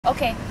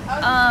Okay.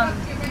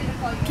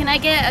 Can I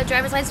get a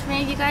driver's license from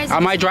you guys?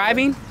 Am I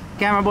driving?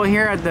 Camera boy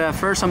here at the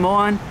First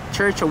Samoan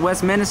Church of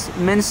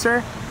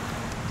Westminster.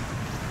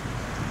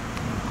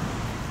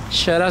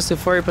 Shout outs to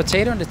For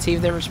Potato to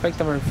achieve their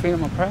respect of our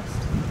freedom of press.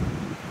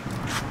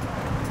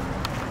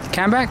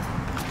 Cam back?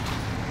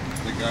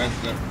 The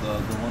guys that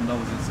the one that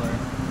was inside.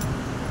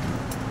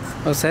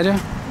 Oh, serio?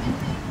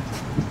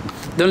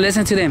 Don't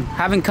listen to them.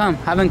 Haven't come.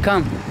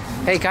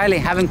 Hey Kylie,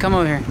 haven't come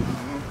over here.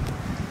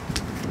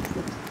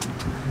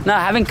 No,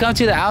 haven't come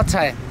to the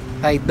outside.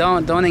 Like,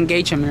 don't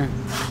engage him here.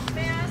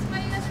 May I ask why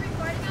you guys are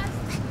recording us?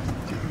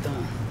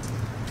 Don't.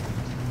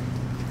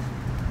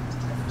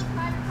 This is a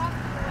private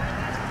property.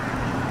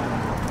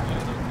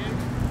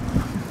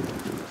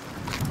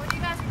 What are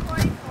you guys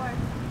recording for?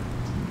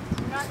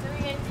 You're not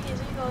doing anything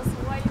illegal, so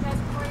why are you guys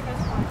recording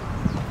us for?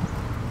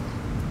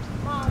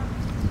 Mom.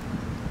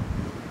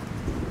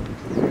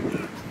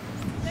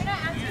 They're not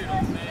answering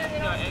us. They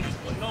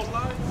don't. No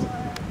lies.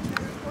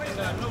 They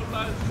got no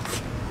lies.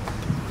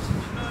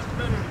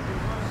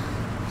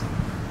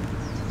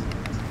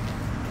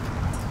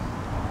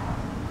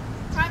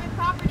 Private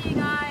property,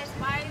 guys.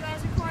 Why are you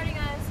guys recording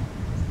us?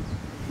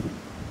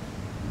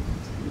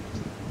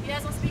 You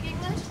guys don't speak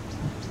English?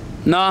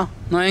 No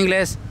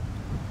English.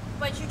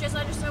 But you just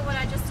understood what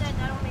I just said.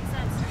 That don't make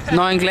sense.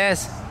 No English.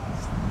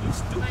 You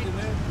stupid,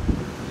 man.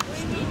 What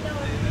do you mean, no?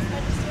 You just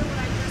understood what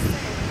I just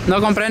said. No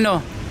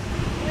comprendo.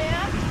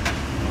 Yeah?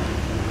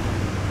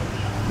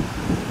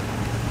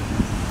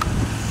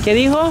 ¿Qué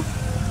dijo?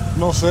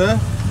 No sé.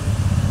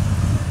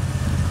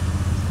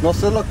 No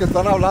sé lo que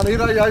están hablando.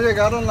 Mira, ya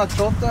llegaron las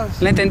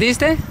chotas. ¿Le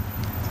entendiste?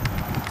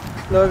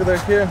 Look, they're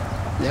here.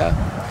 Yeah.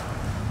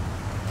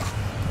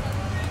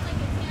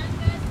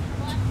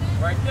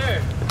 Right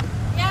there.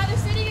 Yeah, they're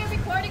sitting here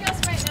recording us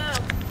right now.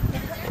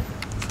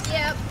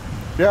 Yep.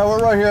 Yeah, we're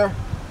right here.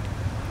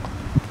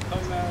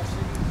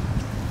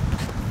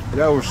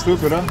 Yeah, we're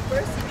stupid, huh?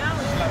 Bursting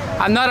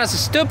out. I'm not as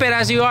stupid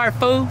as you are,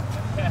 fool.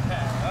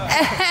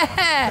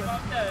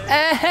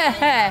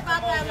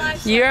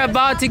 You're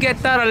about to get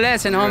taught a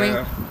lesson, homie.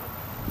 Yeah.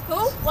 Who?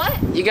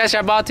 What? You guys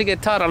are about to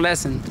get taught a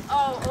lesson.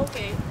 Oh,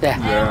 okay. Yeah.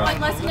 And what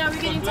lesson are we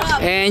getting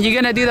taught? And you're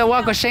gonna do the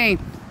walk of shame.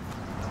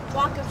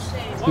 Walk of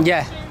shame.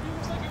 Yeah.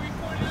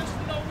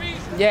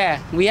 Yeah,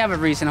 we have a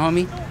reason,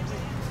 homie.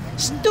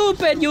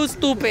 Stupid, you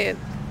stupid.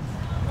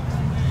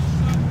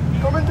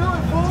 Come and do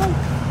it, fool.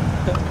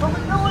 Come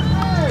and do it,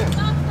 man.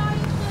 Stop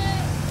starting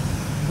shit.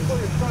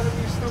 You're trying to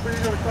be stupid.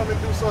 You're gonna come and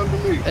do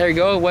something to me. There you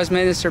go,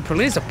 Westminster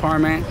Police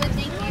Department. Well,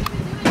 thank you for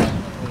doing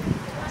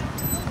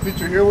it. Did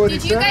you hear what he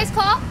Did said? you guys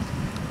call?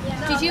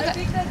 No, Did you? I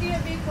think the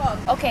DMV called.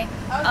 Okay.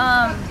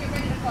 I was getting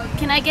ready to call you.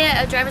 Can I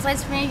get a driver's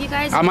license from you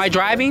guys? Am I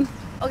driving?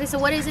 Okay, so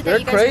what is it that They're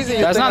you guys crazy. are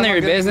doing? That's think none of I'm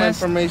your gonna get my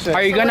business. information.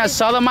 Are you So gonna what is-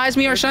 sodomize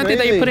me or something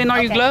that you put in all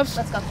your Okay, gloves?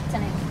 let's go.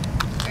 10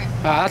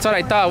 That's what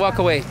I thought. Walk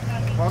away.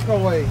 Walk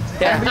away.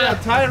 Yeah. Be a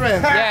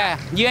tyrant. Yeah.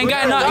 You ain't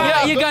got no.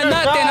 You got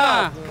nothing,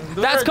 huh?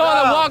 That's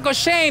called a walk of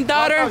shame,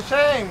 daughter. Walk of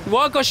shame.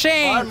 Walk of Hi,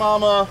 shame.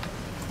 mama.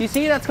 You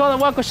see, that's called a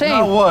walk of shame.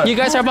 Now what? You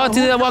guys are about to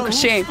do the walk of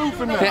shame.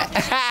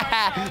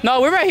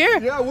 No, we're right here.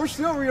 Yeah, we're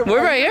still here.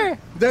 We're right here.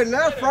 They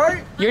left,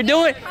 right? You're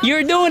doing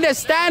the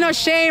stand of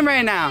shame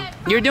right now.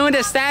 You're doing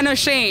the stand of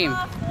shame.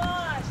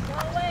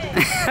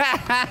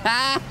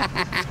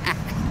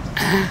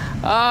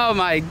 Oh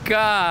my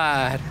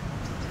God.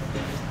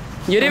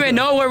 You didn't even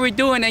know what we're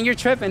doing and you're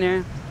tripping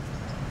here.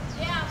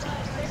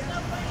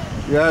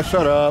 Yeah,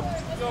 shut up.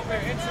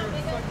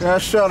 Yeah,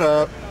 shut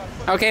up.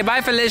 Okay, bye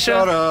Shut Felicia.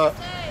 up.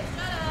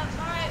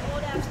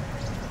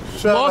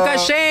 Shut Walk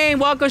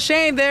up. of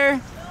shame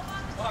there.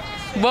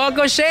 Walk of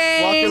Walking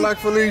shame. like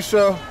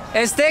Felicia.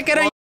 And stick it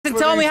on and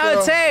tell me how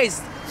it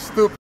tastes.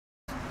 Stupid.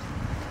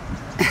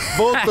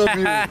 Both of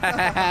you. You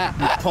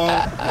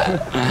punk.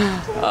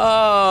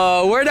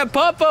 Oh, where the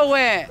papa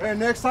went? Hey,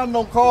 next time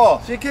don't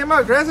call. She came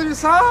out aggressive, you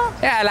saw her?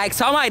 Yeah, like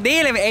saw my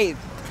deal. Hey,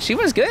 she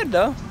was good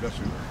though. Yes,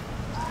 you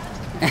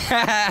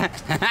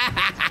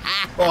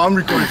Oh, I'm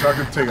recording so I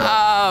can take it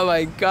out. Oh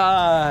my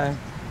God.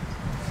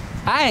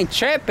 I ain't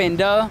tripping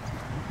though.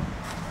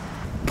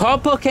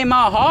 Papa came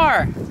out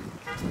hard.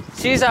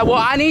 She's like, well,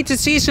 I need to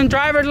see some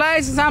driver's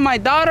license on my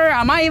daughter.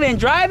 Am I even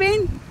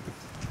driving?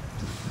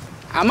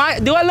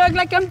 Do I look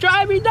like I'm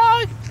driving,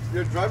 dog?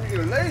 You're driving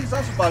your legs,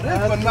 that's about it,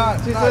 but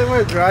not. She said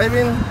we're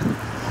driving.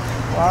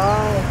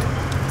 Wow.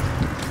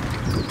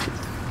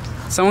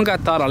 Someone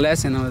got taught a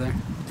lesson over there.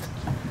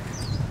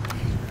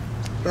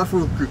 That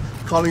fool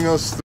calling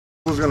us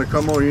was gonna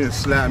come over here and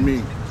slap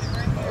me.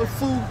 Oh,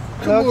 fool,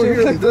 come No, over she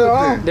here and took do it it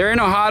off. then. There ain't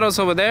no huddles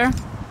over there.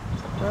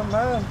 Oh,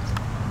 man.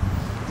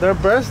 They're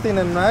bursting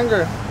in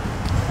anger.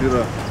 Get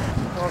up.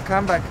 Oh,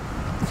 come back.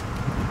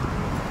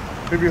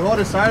 If you hold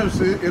it silent,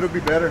 it'll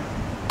be better.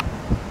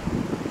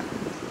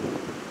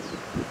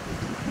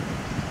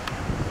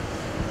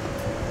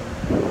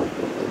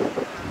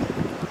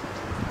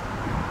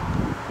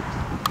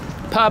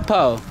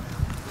 Papo.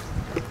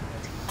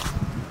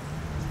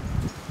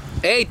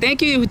 Hey,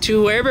 thank you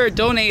to whoever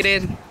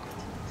donated.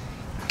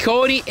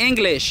 Cody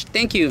English,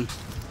 thank you.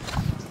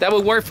 That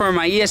would work for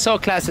my ESO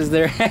classes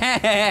there.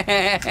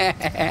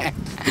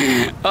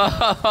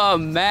 Oh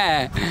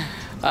man.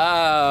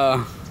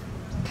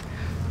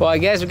 Well, I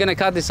guess we're gonna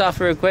cut this off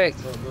real quick.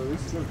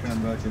 Still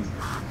come back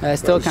in.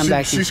 Still come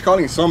back in. She's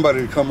calling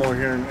somebody to come over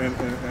here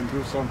and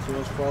do something to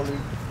us, probably.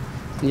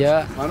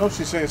 Yeah. I know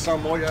she's saying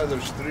something. Oh yeah,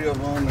 there's 3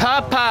 of them.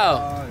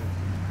 Popo.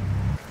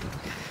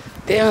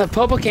 Damn, the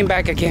Popo came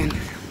back again.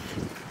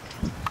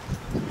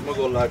 I'm gonna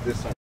go live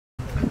this time.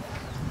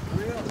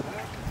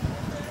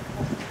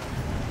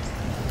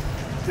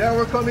 Yeah,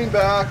 we're coming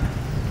back.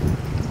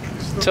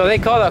 So they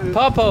call it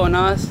Popo on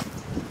us.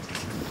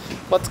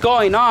 What's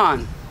going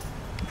on?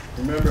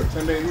 Remember,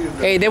 1080 is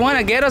Hey, they want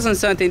to get us on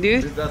something,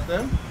 dude. Is that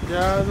them?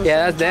 Yeah,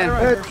 Yeah, that's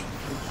them.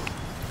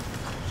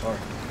 Sorry.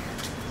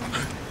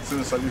 Se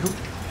me salió.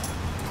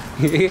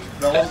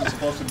 That wasn't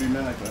supposed to be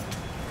meant like that.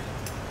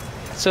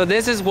 So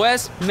this is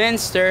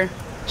Westminster.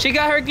 She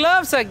got her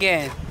gloves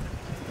again.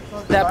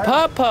 That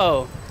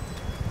Popo.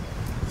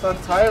 It's a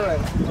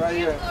Tyrant right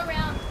You here. go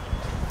around.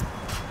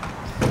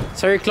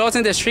 So you're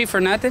closing the street for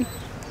nothing?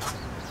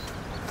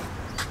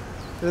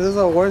 This is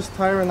the worst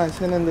Tyrant I've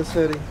seen in the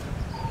city.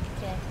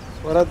 Okay.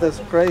 What a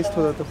disgrace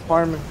to the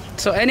department.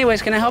 So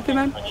anyways, can I help you,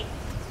 man?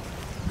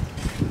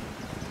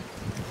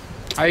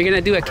 Are you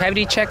gonna do a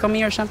cavity check on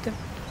me or something?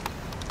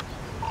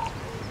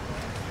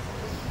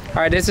 All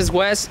right, this is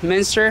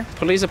Westminster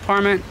Police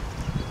Department.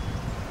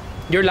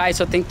 You're live,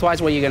 so think twice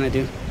what you're gonna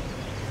do.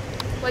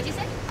 What'd you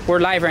say? We're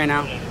live right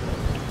now.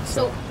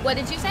 So, what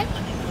did you say?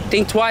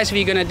 Think twice if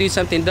you're gonna do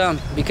something dumb,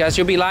 because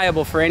you'll be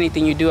liable for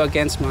anything you do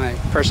against my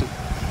person.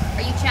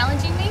 Are you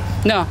challenging me?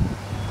 No,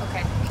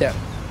 Okay. yeah.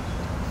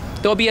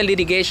 There'll be a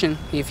litigation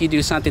if you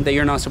do something that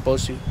you're not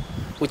supposed to,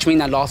 which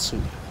means a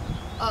lawsuit.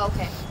 Oh,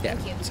 okay. Yeah.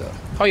 Thank you. So,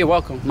 oh, you're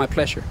welcome. My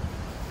pleasure.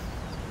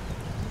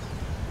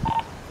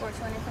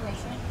 421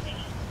 information.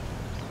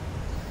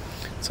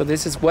 So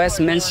this is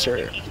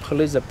Westminster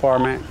Police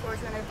Department.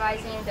 421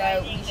 advising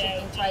that we should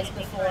think twice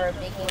before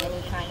making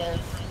any kind of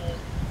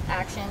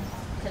action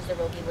because there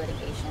will be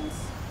litigations.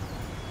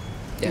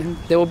 Yeah.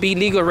 There will be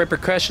legal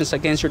repercussions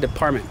against your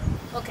department.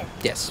 Okay.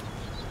 Yes.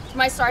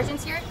 My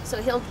sergeant's here,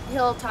 so he'll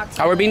talk to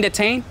you. Are we being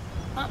detained?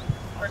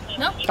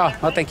 No? Oh,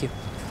 oh, thank you.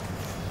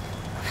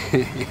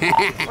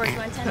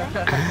 421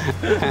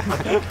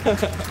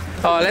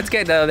 Oh, let's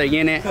get the other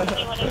unit.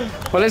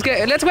 Well,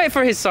 let's wait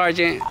for his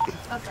sergeant.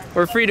 Okay.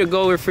 We're free to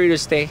go. We're free to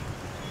stay.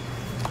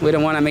 We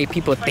don't want to make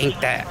people think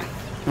that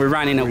we're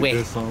running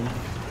away.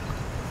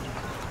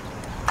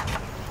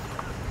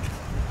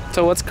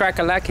 So what's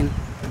crack-a-lacking?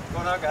 What's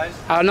going on, guys?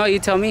 I don't know. You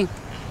tell me.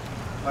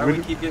 Why do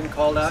we keep getting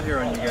called out here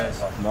on you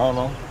guys?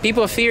 No.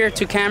 People fear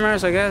to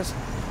cameras, I guess.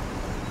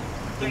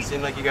 Doesn't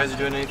seem like you guys are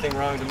doing anything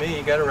wrong to me.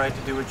 You got a right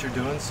to do what you're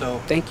doing, so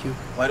Thank you.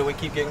 why do we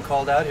keep getting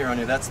called out here on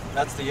you? That's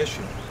the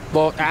issue.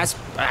 Well,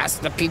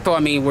 ask the people. I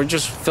mean, we're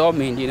just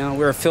filming. You know,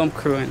 we're a film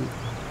crew, and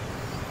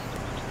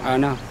I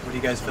don't know. What are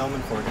you guys filming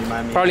for? Do you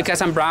mind me Probably asking?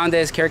 because I'm brown.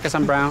 They scared because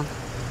I'm brown.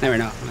 Never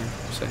know.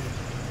 So,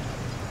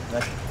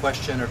 That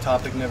question or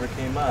topic never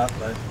came up,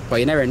 but well,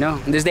 you never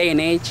know. In this day and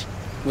age,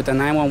 with the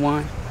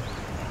 911.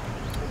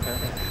 okay.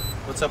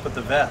 What's up with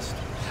the vest?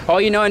 Oh,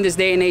 you know, in this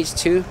day and age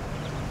too.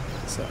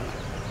 So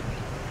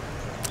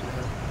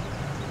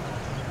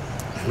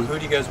Who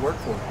do you guys work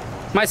for?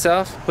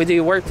 myself, who do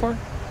you work for?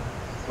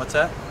 What's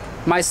that?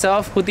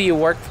 Myself, who do you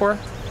work for?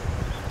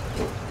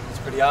 It's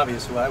pretty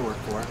obvious who I work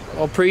for.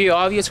 Oh, pretty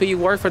obvious who you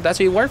work for. That's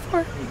who you work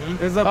for.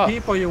 It's the Oh.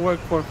 people you work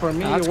for. For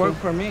me, That's you work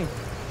cool. for me.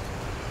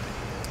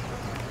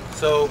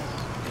 So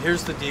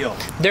here's the deal.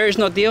 There is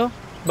no deal,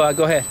 but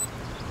go ahead.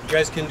 You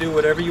guys can do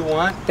whatever you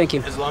want Thank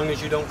you. as long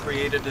as you don't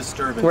create a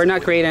disturbance. We're not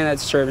If we- creating that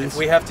disturbance. If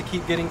we have to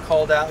keep getting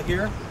called out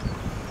here,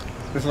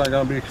 It's not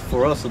gonna be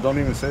for us, so don't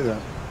even say that.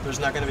 there's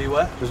not going to be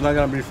what? It's not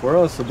gonna be for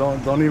us, so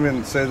don't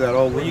even say that.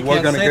 Oh, Well, you we're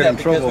can't gonna say get that in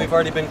because trouble. we've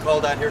already been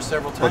called out here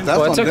several times. that's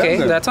Well, it's on them okay.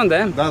 then. That's on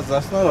them.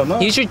 That's not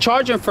enough. You should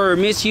charge them for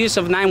misuse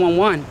of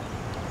 911,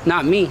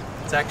 not me.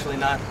 It's actually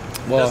not.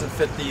 Well, doesn't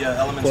fit the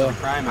elements Well, of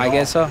a crime. At I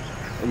guess all.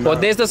 so. Well,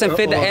 this doesn't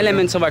fit the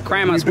elements of a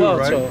crime We as do, well.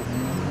 right? So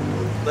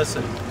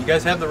Listen, you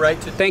guys have the right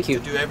to, Thank you.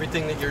 to do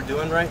everything that you're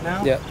doing right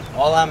now. Yeah.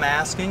 All I'm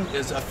asking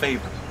is a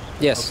favor.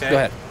 yes, Okay. go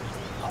ahead.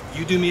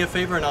 You do me a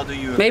favor, and I'll do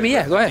you a Maybe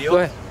favor. yeah. Go ahead. Deal? Go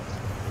ahead.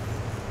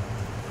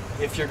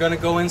 If you're going to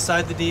go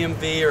inside the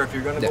DMV or if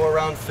you're going to Yeah. go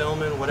around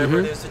filming, whatever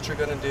Mhm. it is that you're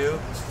going to do,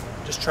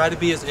 just try to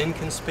be as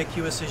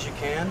inconspicuous as you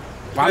can.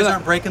 You I'm guys not-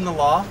 aren't breaking the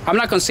law. I'm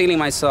not concealing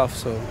myself,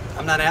 so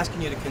I'm not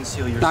asking you to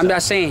conceal no, yourself. I'm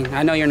not saying.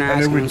 I know you're not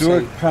And if asking. we I'm do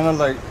saying. it kind of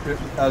like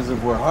as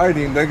if we're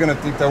hiding, they're gonna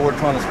think that we're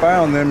trying to spy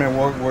on them and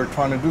we're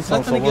trying to do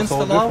something. Nothing against so the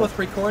what's law different? with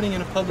recording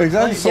in a public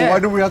Exactly. place. So Yeah. why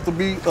do we have to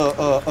be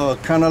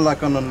kind of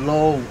like on the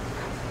low,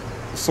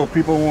 so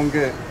people won't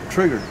get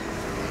triggered?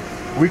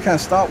 We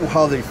can't stop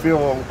how they feel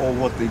or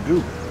what they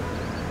do.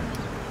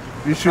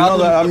 You should know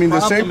that. I mean, the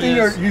same thing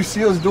you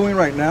see us doing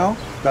right now.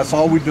 That's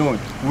all we're doing.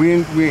 We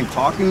ain't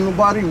talking to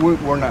nobody.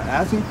 We're not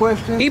asking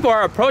questions. People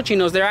are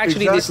approaching us. They're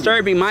actually Exactly.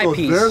 disturbing my so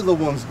peace. they're the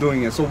ones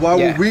doing it. So why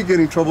Yeah. would we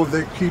get in trouble if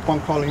they keep on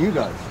calling you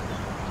guys?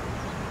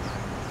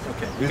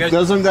 Okay.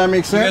 Doesn't that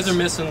make sense? You guys are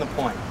missing the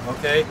point,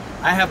 okay?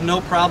 I have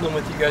no problem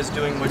with you guys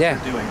doing what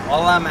Yeah. you're doing.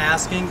 All I'm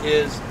asking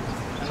is,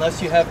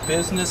 unless you have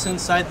business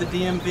inside the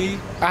DMV,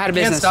 I had a can't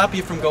business. stop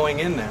you from going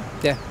in there.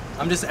 Yeah.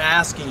 I'm just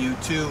asking you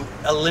to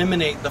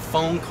eliminate the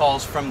phone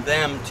calls from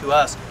them to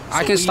us.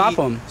 I can stop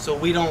 'em. So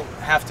we don't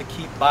have to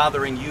keep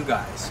bothering you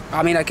guys.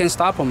 I mean, I can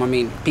stop them. I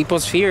mean,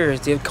 people's fears,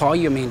 they'll call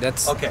you. I mean,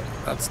 that's... Okay,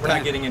 That's we're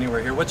not getting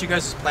anywhere here. What's your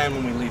guys' plan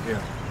when we leave here?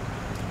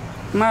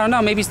 I don't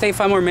know, maybe stay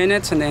 5 more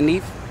minutes and then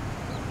leave.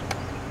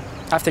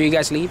 After you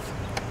guys leave.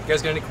 You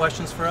guys got any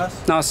questions for us?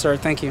 No, sir,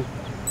 thank you.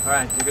 All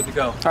right, you're good to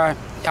go. All right,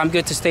 I'm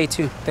good to stay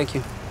too. Thank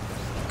you.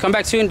 Come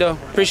back soon, though.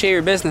 Appreciate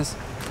your business.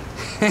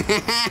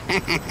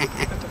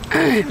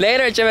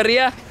 Later,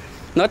 Echeverria.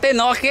 No te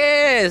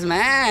enojes,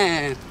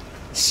 man.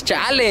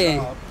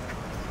 Chale.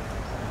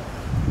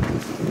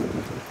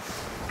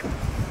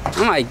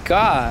 Oh my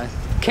God.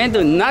 Can't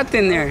do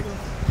nothing there.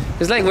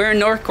 It's like we're in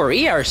North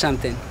Korea or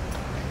something.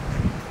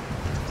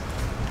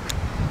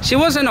 She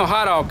wasn't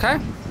Ohara, okay?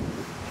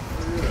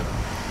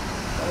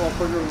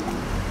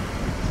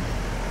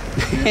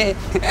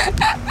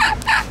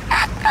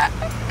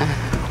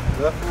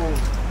 That fool,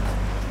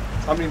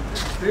 I mean,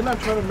 they're not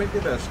trying to make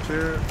it as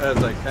clear as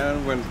I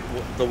can when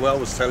the well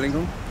was telling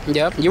them.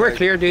 Yep, you were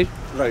clear, dude.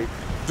 Like,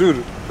 dude,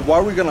 why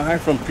are we gonna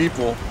hide from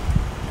people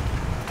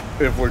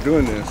if we're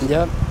doing this?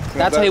 Yep.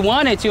 That's how he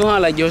wanted to, huh?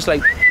 Like, just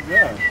like...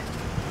 Yeah.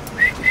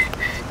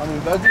 I mean,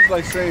 that's just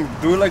like saying,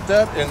 do it like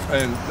that,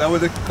 and that way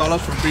they can call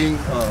us for being,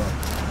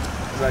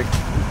 like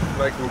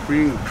we're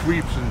being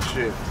creeps and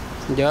shit.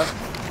 Yep.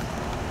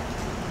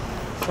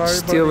 Sorry,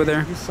 Still buddy. over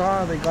there. You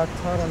saw they got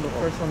caught on the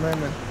First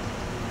Amendment.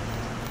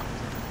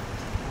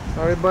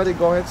 Sorry, buddy.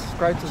 Go ahead,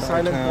 subscribe to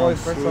Silent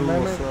Voice, First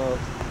Amendment.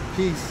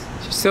 Peace.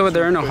 She's still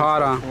there in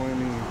Ohara.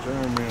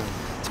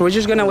 So we're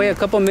just gonna wait a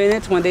couple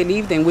minutes. When they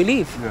leave, then we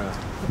leave. Yeah.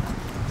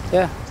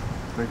 Yeah.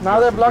 Now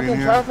they're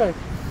blocking traffic.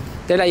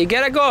 They're like, you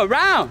gotta go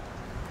around.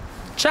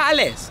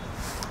 Chales.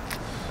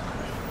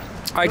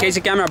 All right,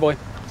 Casey, camera boy.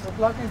 They're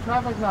blocking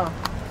traffic now.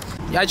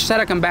 Yeah, I just had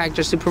to come back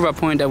just to prove a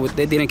point that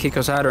they didn't kick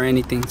us out or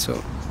anything.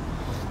 So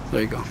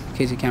there you go,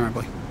 Casey, camera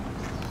boy.